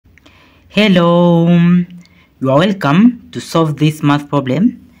Hello, you are welcome to solve this math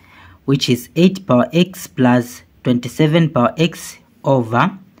problem, which is 8 power x plus 27 power x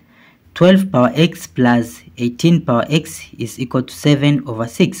over 12 power x plus 18 power x is equal to 7 over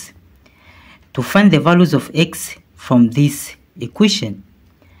 6. To find the values of x from this equation.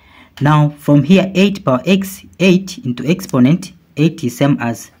 Now from here 8 power x, 8 into exponent, 8 is same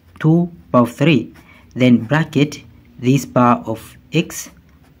as 2 power 3, then bracket this power of x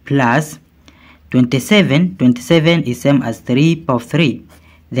plus 27 is same as 3 power 3,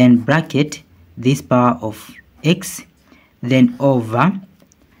 then bracket this power of x, then over,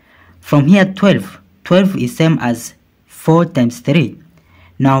 from here 12 is same as 4 times 3.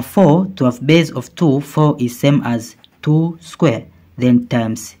 Now 4 to have base of 2, 4 is same as 2 square, then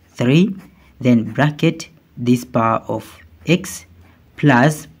times 3, then bracket this power of x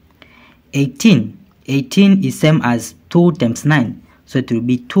plus 18 is same as 2 times 9, so it will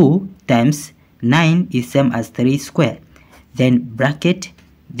be 2 times 9 is same as 3 square, then bracket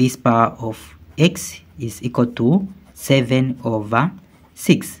this power of x is equal to 7 over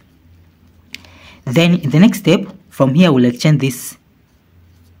 6. Then in the next step, from here we'll exchange these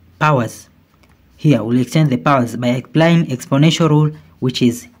powers. Here we'll exchange the powers by applying exponential rule, which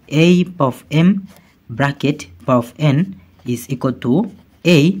is a power of m bracket power of n is equal to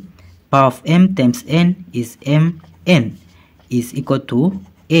a power of m times n is mn is equal to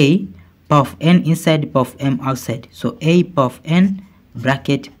a power of n inside power of m outside. So a power of n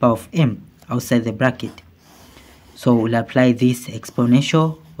bracket power of m outside the bracket. So we'll apply this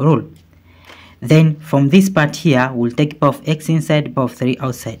exponential rule. Then from this part here, we'll take power of x inside, power of 3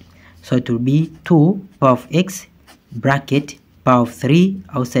 outside. So it will be 2 power of x bracket power of 3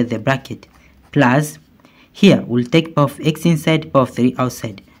 outside the bracket, plus here we'll take power of x inside, power of 3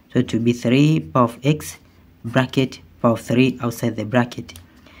 outside. So it will be 3 power of x bracket power of 3 outside the bracket.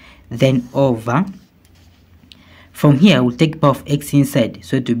 Then over, from here we'll take power of x inside,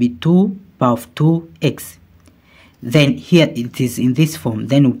 so it will be 2 power of 2x. Then here it is in this form,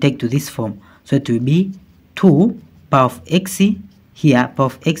 then we'll take to this form, so it will be 2 power of x, here power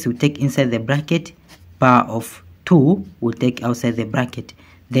of x will take inside the bracket, power of 2 will take outside the bracket,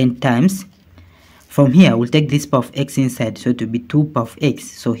 then times, from here we'll take this power of x inside, so it will be 2 power of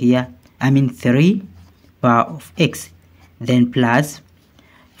x, so here 3 power of x, then plus,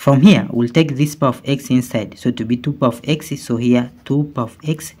 from here we'll take this power of x inside, so it will be 2 power of x, so here 2 power of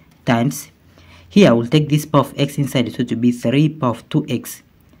x, times, here we'll take this power of x inside, so it will be 3 power of 2x,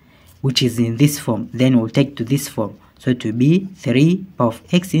 which is in this form, then we'll take to this form, so it will be 3 power of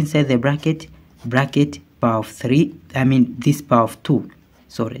x inside the bracket, bracket power of 3, this power of 2,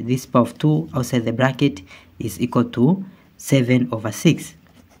 this power of 2 outside the bracket is equal to 7 over 6.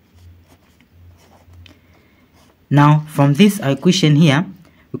 Now from this equation here,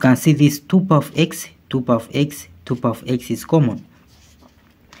 you can see this 2 power of x, 2 power of x, 2 power of x is common.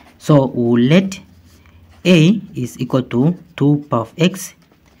 So we'll let a is equal to 2 power of x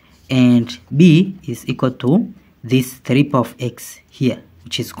and b is equal to this 3 power of x here,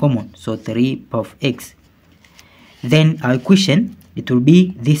 which is common, so 3 power of x. Then our equation, it will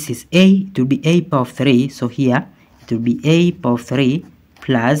be, this is a, it will be a power of 3, so here it will be a power of 3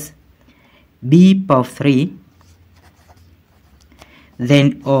 plus b power of 3,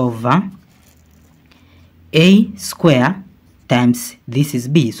 then over a square times this is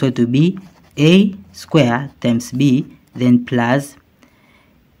b, so it will be a square times b, then plus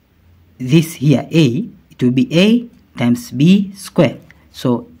this here a, it will be a times b square,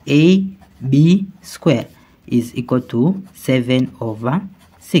 so a b square is equal to 7 over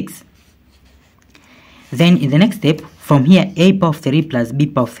 6. Then in the next step, from here a power of 3 plus b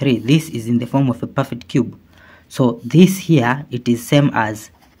power of 3, this is in the form of a perfect cube. So this here, it is same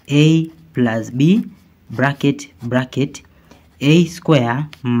as a plus b bracket a square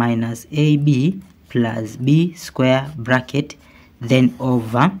minus ab plus b square bracket, then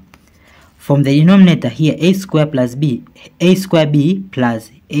over, from the denominator here, a square plus b, a square b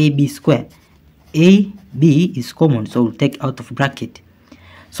plus ab square, ab is common, so we'll take out of bracket.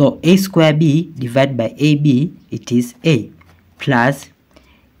 So a square b divided by ab, it is a, plus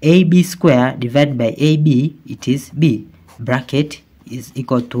ab square divided by ab, it is b, bracket is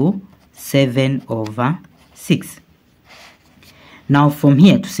equal to 7 over 6. Now from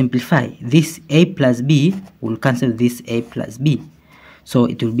here, to simplify, this a plus b will cancel this a plus b, so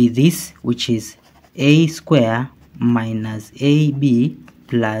it will be this, which is a square minus ab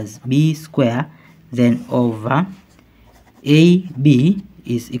plus b square, then over ab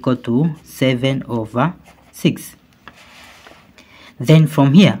is equal to 7 over 6. Then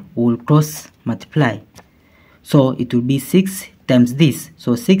from here we will cross multiply, so it will be 6 times this.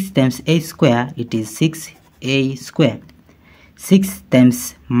 So 6 times a square, it is 6a square. 6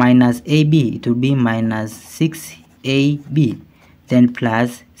 times minus ab, it will be minus 6ab. Then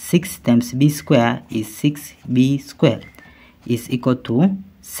plus 6 times b square is 6b square, is equal to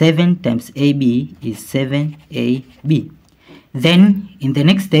 7 times ab is 7ab. Then in the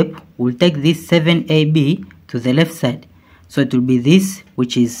next step, we'll take this 7ab to the left side. So it will be this,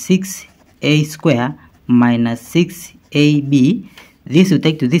 which is 6a square minus 6ab. This will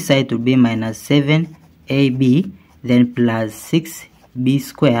take to this side, to be minus 7ab. Then plus 6b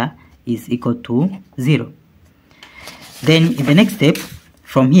square is equal to 0. Then in the next step,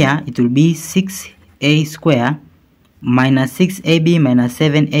 from here, it will be 6a square minus 6ab minus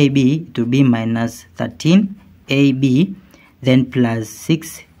 7ab. It will be minus 13ab. Then plus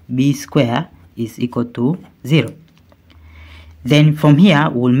 6b square is equal to 0. Then from here,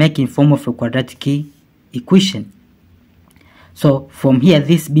 we'll make in form of a quadratic equation. So from here,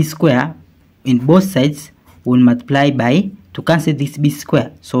 this b square in both sides will multiply by, to cancel this b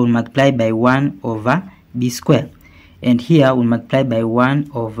square, so we'll multiply by 1 over b square. And here we'll multiply by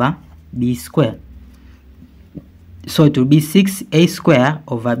 1 over b square. So it will be 6a square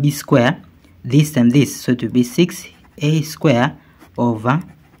over b square, this and this. So it will be 6a square over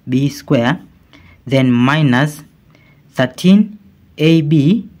b square. Then minus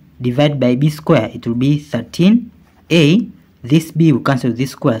 13ab divided by b square. It will be 13a. This b will cancel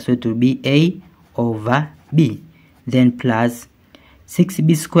this square, so it will be a over b. Then plus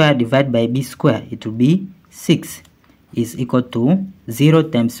 6b square divided by b square. It will be 6, is equal to 0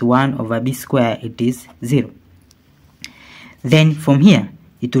 times 1 over b square. It is 0. Then from here,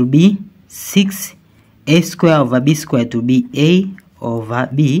 it will be 6a square over b square. To be a over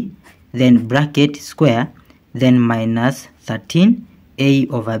b, then bracket square, then minus 13a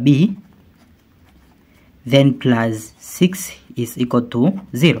over b, then plus 6 is equal to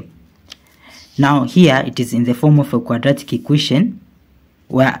 0. Now here it is in the form of a quadratic equation,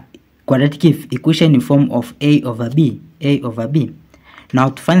 where quadratic equation in form of a over b. Now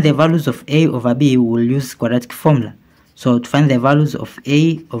to find the values of a over b, we will use quadratic formula. So to find the values of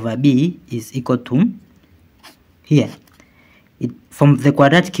a over b is equal to, here, from the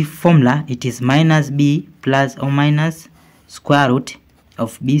quadratic formula, it is minus b plus or minus square root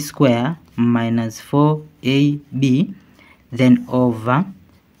of b square minus 4ab, then over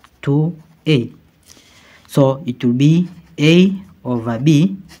 2a. So it will be a over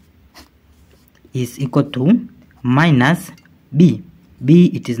b is equal to minus b. b,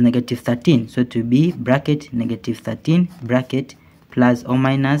 it is negative 13. So it will be bracket negative 13 bracket plus or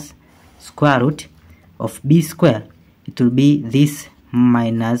minus square root of b square. It will be this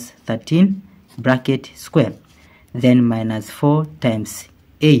minus 13 bracket square. Then minus 4 times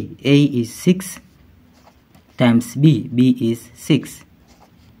a. a is 6 times b. b is 6.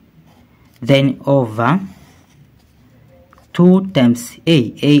 Then over 2 times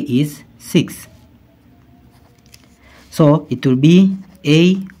a. a is 6. So it will be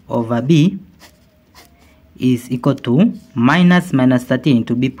a over b is equal to minus 13. It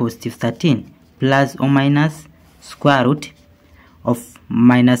will be positive 13 plus or minus square root of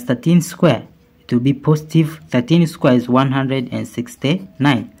minus 13 square. It will be positive 13 square is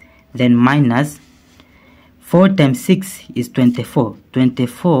 169. Then minus 4 times 6 is 24.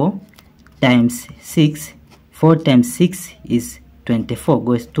 24 times 6. 4 times 6 is 24.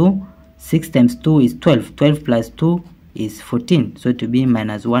 Goes to 6 times 2 is 12. 12 plus 2 is 14. So it will be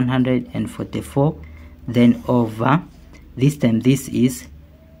minus 144. Then over, this time this is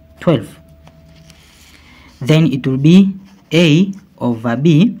 12. Then it will be a over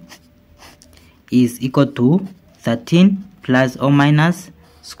b is equal to 13 plus or minus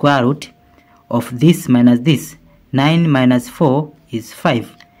square root of this minus this. 9 minus 4 is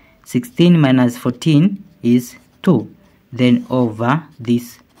 5. 16 minus 14 is 2. Then over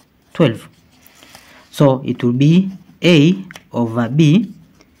this 12. So it will be a over b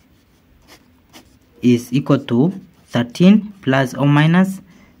is equal to 13 plus or minus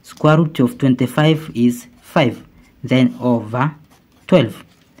square root of 25 is 5. Then over 12.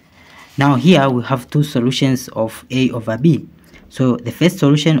 Now here we have two solutions of a over b. So the first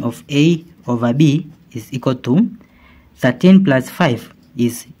solution of a over b is equal to 13 plus 5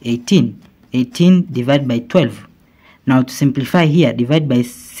 is 18. 18 divided by 12. Now to simplify here, divide by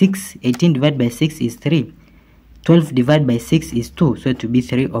 6. 18 divided by 6 is 3. 12 divided by 6 is 2. So it will be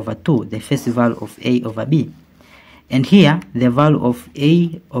 3 over 2, the first value of a over b. And here, the value of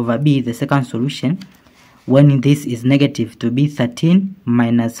a over b, the second solution, when this is negative, to be 13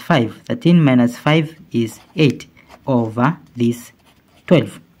 minus 5. 13 minus 5 is 8 over this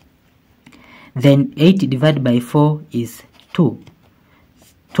 12. Then 8 divided by 4 is 2.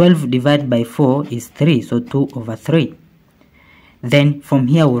 12 divided by 4 is 3, so 2 over 3. Then from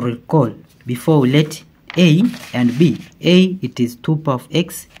here we'll recall, before we let A and B. A, it is 2 power of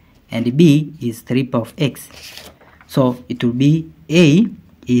x, and B is 3 power of x. So it will be A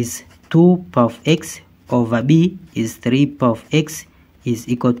is 2 power of x over B is 3 power of x is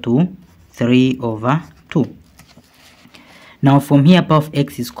equal to 3 over 2. Now from here power of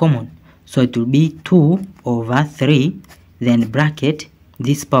x is common, so it will be 2 over 3, then bracket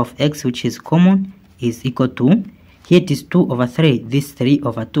this power of x which is common is equal to, here it is 2 over 3, this 3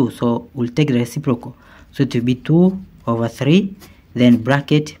 over 2, so we'll take the reciprocal, so it will be 2 over 3, then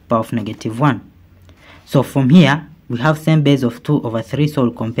bracket power of -1. So from here we have same base of 2 over 3, so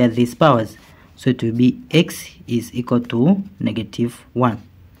we'll compare these powers, so it will be x is equal to -1.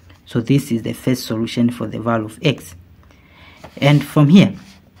 So this is the first solution for the value of x. And from here,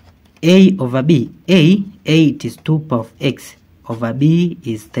 A over B, A it is 2 power of x over B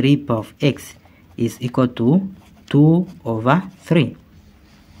is 3 power of x is equal to 2 over 3.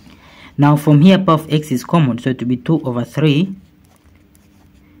 Now from here power of x is common, so it will be 2 over 3,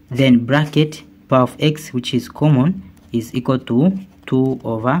 then bracket power of x which is common is equal to 2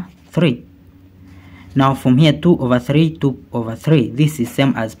 over 3. Now from here 2 over 3, 2 over 3, this is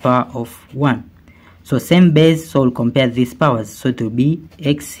same as power of 1. So same base, so we'll compare these powers, so it will be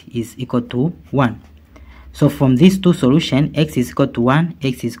x is equal to 1. So from these two solutions, x is equal to 1,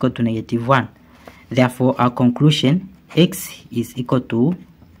 x is equal to -1. Therefore our conclusion, x is equal to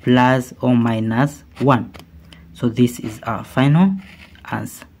plus or minus 1. So this is our final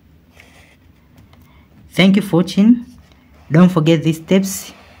answer. Thank you for watching. Don't forget these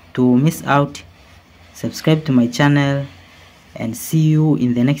steps to miss out. Subscribe to my channel and see you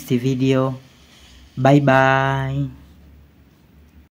in the next video. Bye bye.